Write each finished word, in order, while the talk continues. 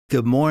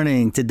Good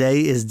morning.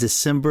 Today is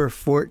December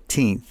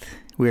 14th.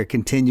 We are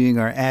continuing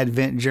our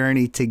Advent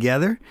journey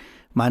together.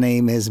 My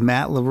name is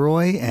Matt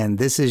Leroy, and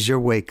this is your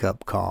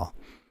wake-up call.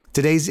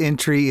 Today's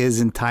entry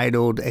is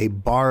entitled A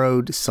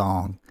Borrowed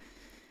Song.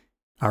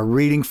 Our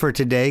reading for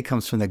today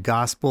comes from the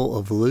Gospel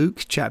of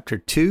Luke, chapter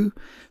 2,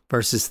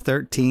 verses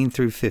 13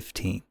 through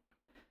 15.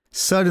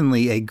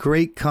 Suddenly a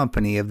great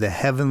company of the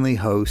heavenly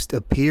host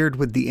appeared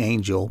with the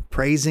angel,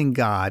 praising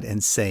God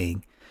and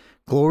saying,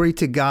 "Glory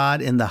to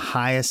God in the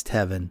highest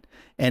heaven,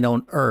 and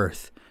on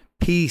earth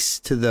peace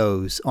to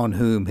those on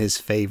whom his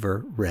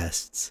favor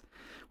rests."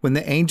 When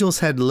the angels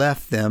had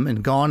left them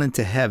and gone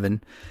into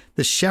heaven,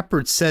 the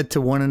shepherds said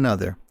to one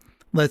another,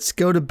 "Let's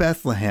go to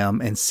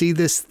Bethlehem and see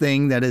this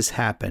thing that has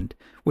happened,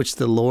 which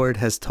the Lord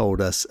has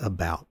told us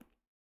about."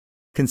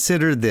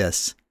 Consider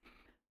this.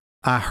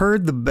 I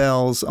heard the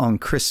bells on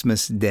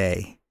Christmas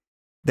Day.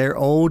 Their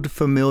old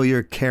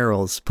familiar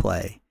carols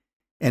play,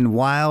 and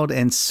wild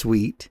and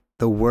sweet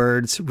the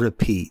words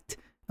repeat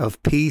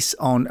of peace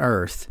on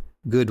earth,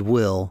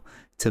 goodwill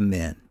to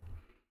men.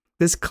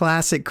 This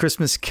classic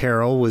Christmas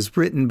carol was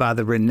written by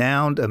the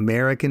renowned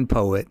American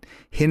poet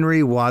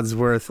Henry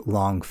Wadsworth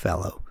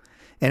Longfellow.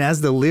 And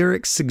as the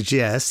lyrics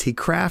suggest, he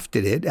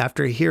crafted it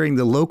after hearing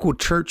the local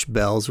church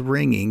bells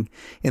ringing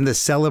in the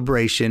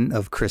celebration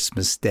of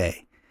Christmas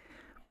Day.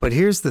 But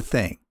here's the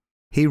thing.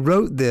 He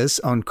wrote this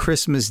on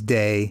Christmas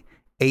Day,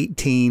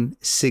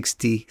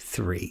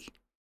 1863.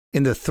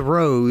 In the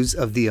throes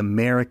of the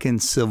American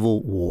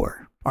Civil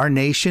War. Our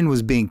nation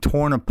was being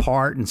torn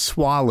apart and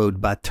swallowed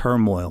by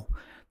turmoil.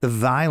 The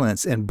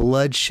violence and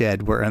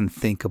bloodshed were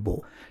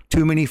unthinkable.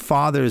 Too many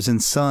fathers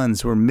and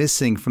sons were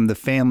missing from the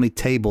family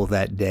table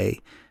that day,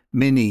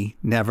 many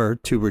never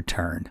to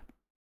return.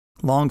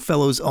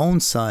 Longfellow's own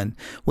son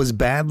was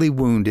badly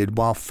wounded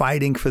while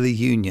fighting for the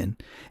Union,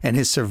 and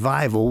his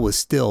survival was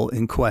still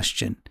in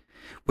question,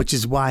 which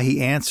is why he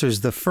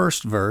answers the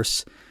first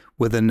verse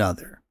with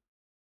another.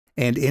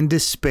 "And in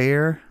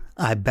despair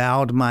I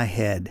bowed my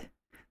head.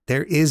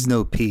 There is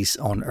no peace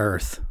on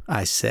earth,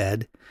 I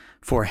said,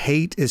 for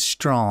hate is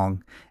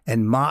strong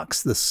and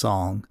mocks the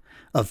song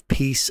of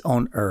peace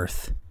on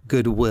earth,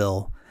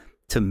 goodwill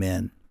to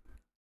men."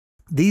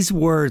 These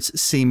words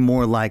seem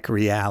more like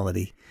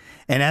reality,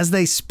 and as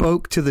they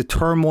spoke to the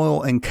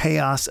turmoil and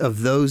chaos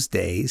of those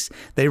days,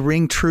 they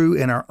ring true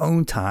in our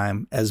own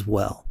time as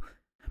well.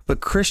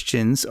 But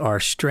Christians are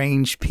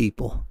strange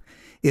people.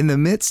 In the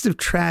midst of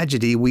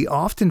tragedy, we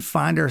often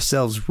find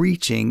ourselves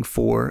reaching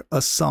for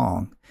a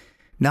song,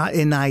 not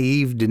in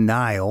naive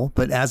denial,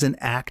 but as an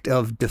act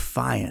of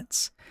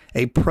defiance,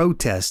 a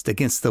protest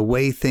against the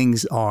way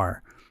things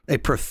are, a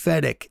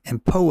prophetic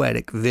and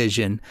poetic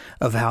vision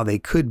of how they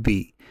could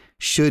be,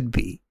 should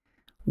be,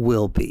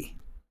 will be.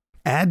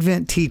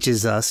 Advent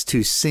teaches us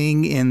to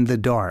sing in the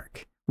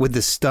dark with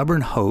the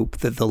stubborn hope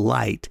that the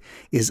light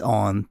is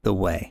on the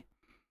way.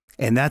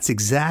 And that's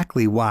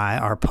exactly why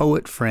our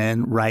poet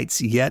friend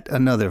writes yet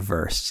another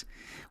verse.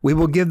 We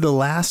will give the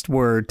last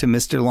word to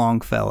Mr.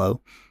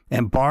 Longfellow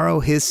and borrow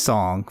his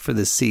song for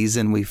the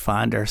season we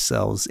find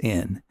ourselves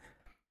in.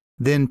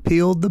 Then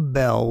pealed the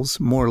bells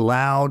more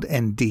loud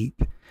and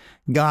deep.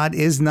 God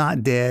is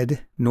not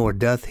dead, nor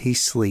doth he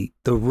sleep.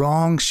 The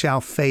wrong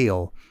shall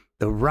fail,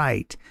 the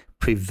right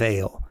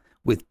prevail,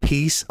 with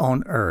peace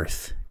on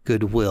earth,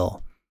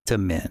 goodwill to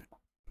men.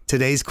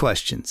 Today's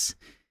questions.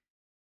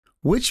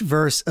 Which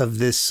verse of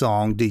this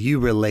song do you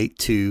relate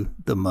to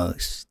the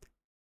most?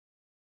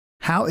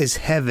 How is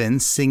heaven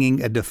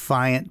singing a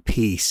defiant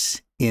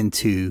peace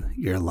into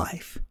your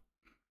life?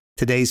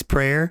 Today's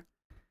prayer,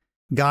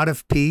 God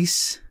of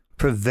peace,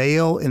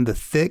 prevail in the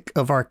thick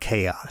of our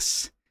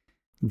chaos.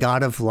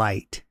 God of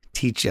light,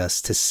 teach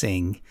us to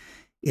sing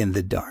in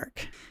the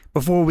dark.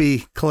 Before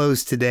we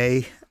close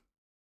today,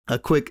 a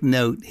quick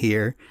note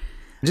here.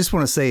 I just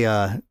want to say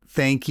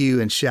thank you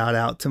and shout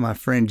out to my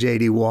friend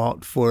JD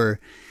Walt for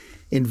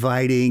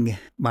inviting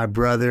my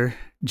brother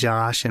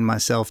Josh and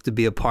myself to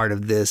be a part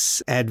of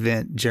this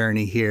Advent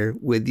journey here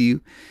with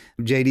you.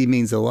 JD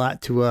means a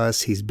lot to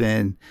us. He's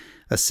been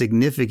a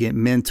significant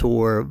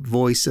mentor,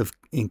 voice of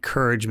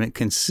encouragement,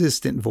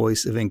 consistent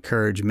voice of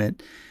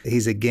encouragement.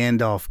 He's a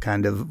Gandalf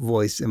kind of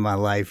voice in my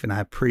life, and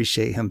I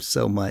appreciate him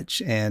so much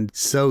and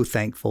so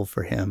thankful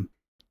for him.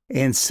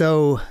 And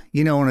so,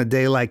 on a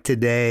day like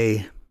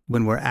today,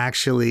 when we're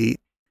actually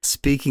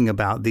speaking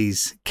about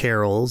these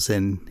carols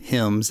and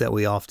hymns that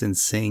we often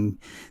sing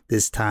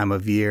this time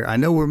of year, I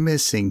know we're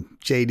missing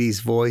JD's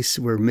voice.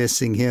 We're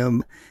missing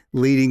him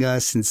leading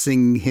us and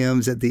singing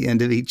hymns at the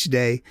end of each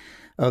day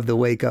of the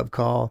wake-up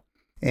call.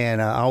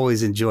 And I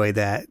always enjoy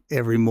that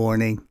every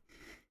morning.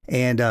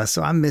 And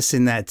so I'm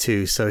missing that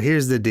too. So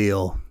here's the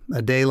deal.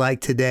 A day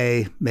like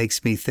today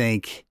makes me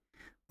think,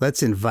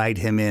 let's invite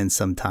him in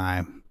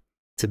sometime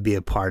to be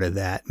a part of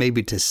that,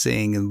 maybe to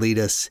sing and lead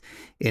us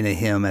in a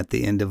hymn at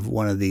the end of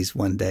one of these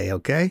one day,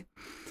 okay?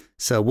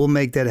 So we'll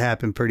make that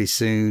happen pretty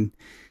soon.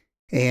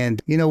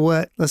 And you know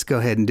what? Let's go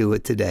ahead and do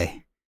it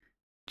today.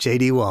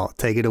 JD Walt,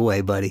 take it away,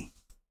 buddy.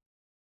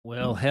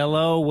 Well,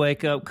 hello,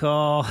 Wake Up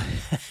Call.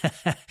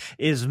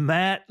 Is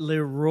Matt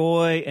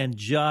Leroy and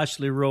Josh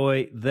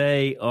Leroy,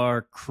 they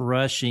are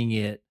crushing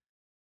it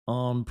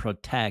on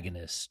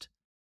Protagonist.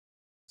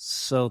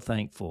 So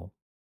thankful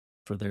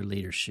for their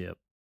leadership.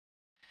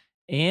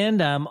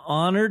 And I'm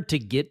honored to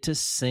get to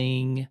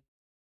sing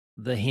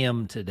the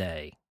hymn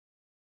today.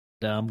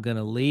 I'm going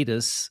to lead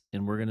us,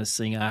 and we're going to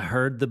sing I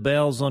Heard the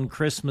Bells on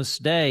Christmas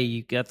Day.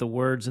 You got the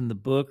words in the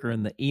book or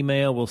in the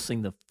email. We'll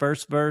sing the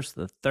first verse,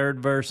 the third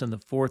verse, and the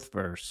fourth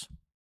verse.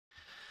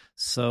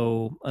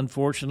 So,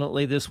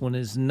 unfortunately, this one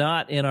is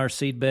not in our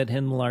seedbed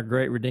hymnal, Our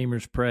Great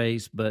Redeemer's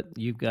Praise, but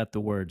you've got the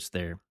words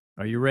there.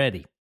 Are you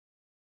ready?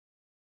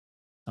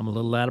 I'm a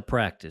little out of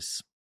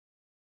practice.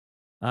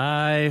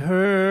 I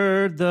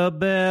heard the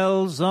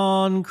bells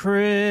on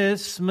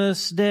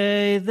Christmas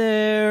Day,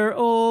 their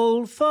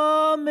old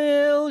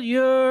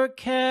familiar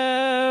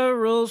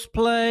carols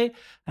play,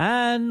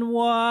 and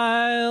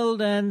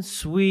wild and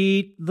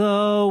sweet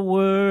the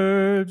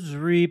words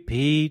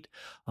repeat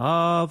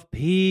of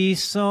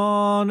peace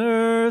on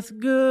earth,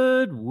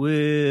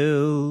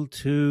 goodwill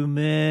to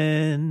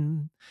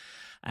men.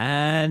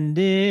 And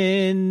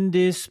in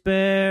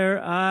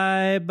despair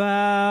I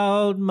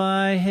bowed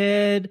my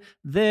head.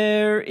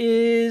 There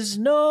is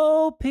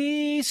no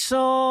peace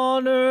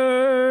on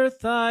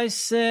earth, I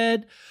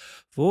said,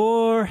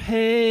 for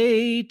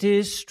hate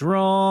is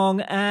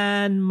strong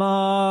and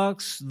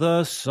mocks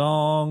the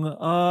song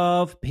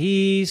of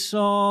peace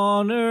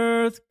on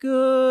earth,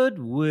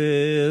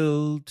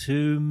 goodwill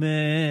to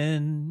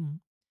men.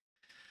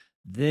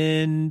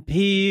 Then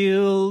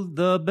pealed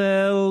the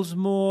bells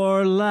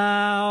more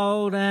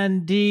loud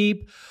and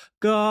deep.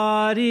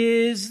 God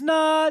is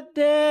not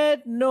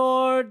dead,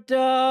 nor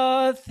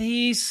doth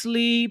he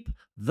sleep.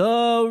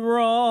 The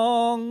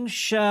wrong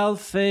shall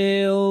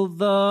fail,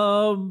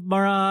 the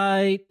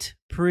right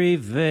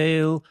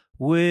prevail.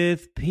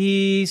 With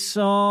peace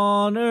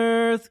on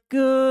earth,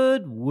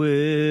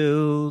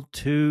 goodwill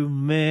to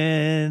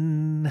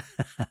men.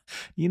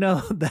 You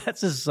know,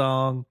 that's a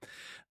song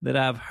that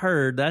I've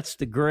heard. That's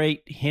the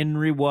great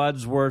Henry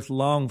Wadsworth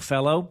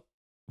Longfellow,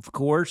 of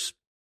course.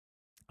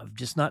 I've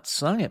just not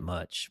sung it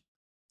much,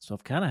 so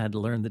I've kind of had to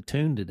learn the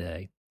tune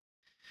today.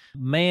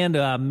 Man,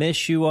 do I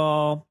miss you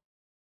all,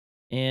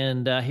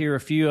 and I hear a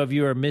few of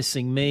you are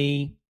missing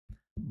me,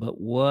 but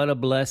what a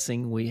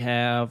blessing we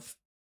have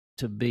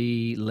to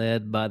be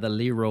led by the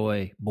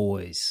Leroy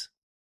boys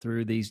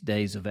through these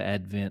days of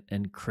Advent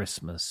and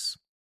Christmas.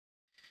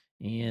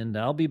 And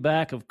I'll be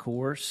back, of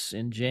course,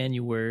 in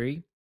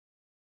January.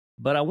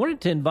 But I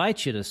wanted to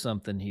invite you to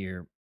something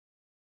here.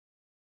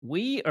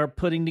 We are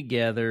putting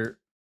together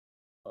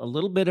a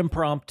little bit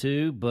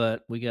impromptu,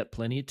 but we got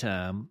plenty of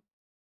time.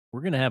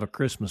 We're going to have a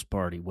Christmas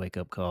party, Wake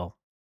Up Call.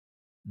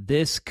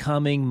 This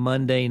coming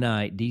Monday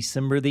night,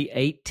 December the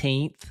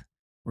 18th,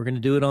 we're going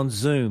to do it on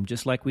Zoom,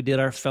 just like we did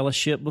our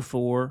fellowship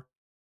before.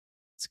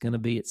 It's going to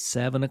be at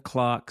 7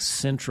 o'clock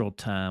Central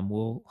Time.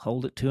 We'll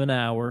hold it to an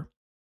hour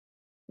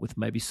with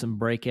maybe some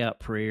breakout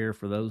prayer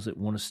for those that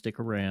want to stick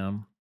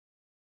around.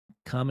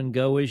 Come and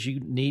go as you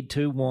need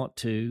to, want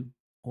to.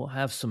 We'll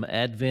have some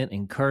Advent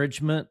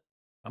encouragement.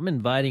 I'm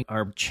inviting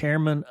our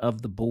chairman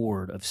of the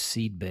board of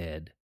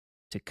Seedbed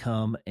to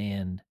come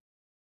and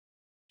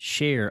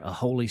share a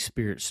Holy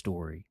Spirit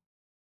story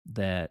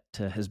that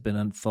has been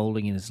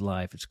unfolding in his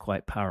life. It's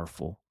quite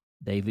powerful.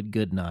 David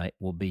Goodnight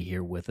will be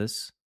here with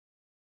us.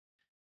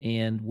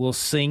 And we'll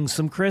sing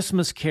some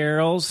Christmas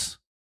carols.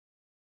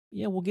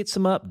 Yeah, we'll get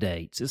some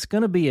updates. It's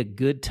going to be a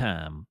good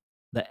time.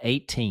 The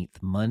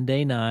 18th,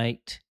 Monday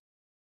night,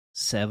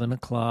 7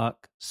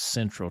 o'clock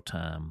Central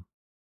Time.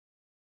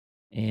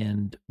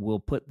 And we'll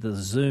put the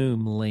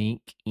Zoom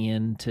link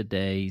in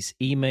today's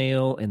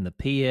email, in the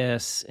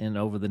PS, and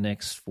over the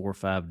next 4 or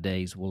 5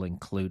 days, we'll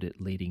include it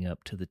leading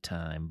up to the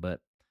time. But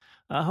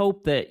I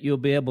hope that you'll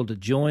be able to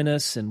join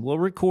us, and we'll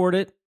record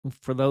it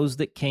for those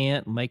that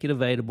can't, make it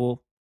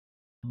available.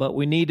 But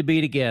we need to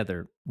be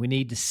together. We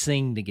need to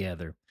sing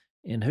together.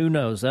 And who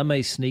knows, I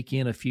may sneak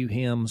in a few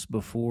hymns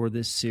before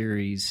this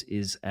series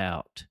is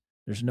out.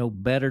 There's no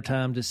better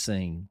time to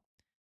sing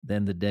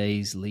than the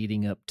days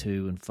leading up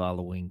to and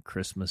following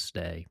Christmas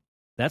Day.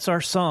 That's our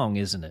song,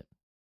 isn't it?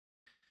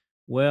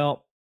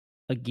 Well,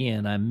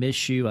 again, I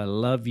miss you. I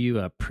love you.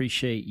 I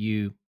appreciate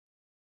you.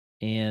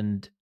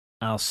 And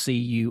I'll see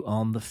you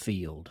on the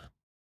field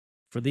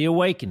for the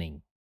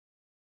awakening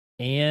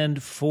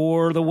and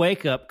for the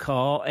wake-up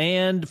call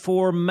and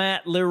for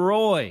Matt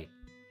Leroy.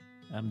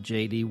 I'm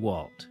J.D.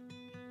 Walt.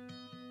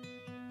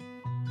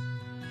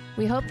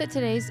 We hope that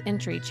today's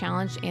entry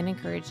challenged and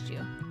encouraged you.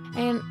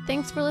 And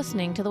thanks for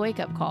listening to the Wake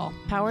Up Call,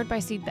 powered by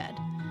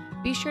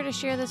Seedbed. Be sure to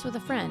share this with a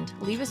friend,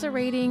 leave us a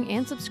rating,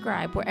 and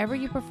subscribe wherever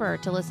you prefer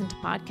to listen to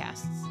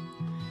podcasts.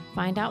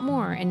 Find out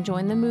more and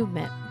join the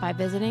movement by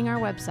visiting our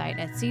website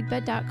at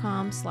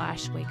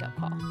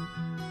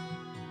seedbed.com/wakeupcall.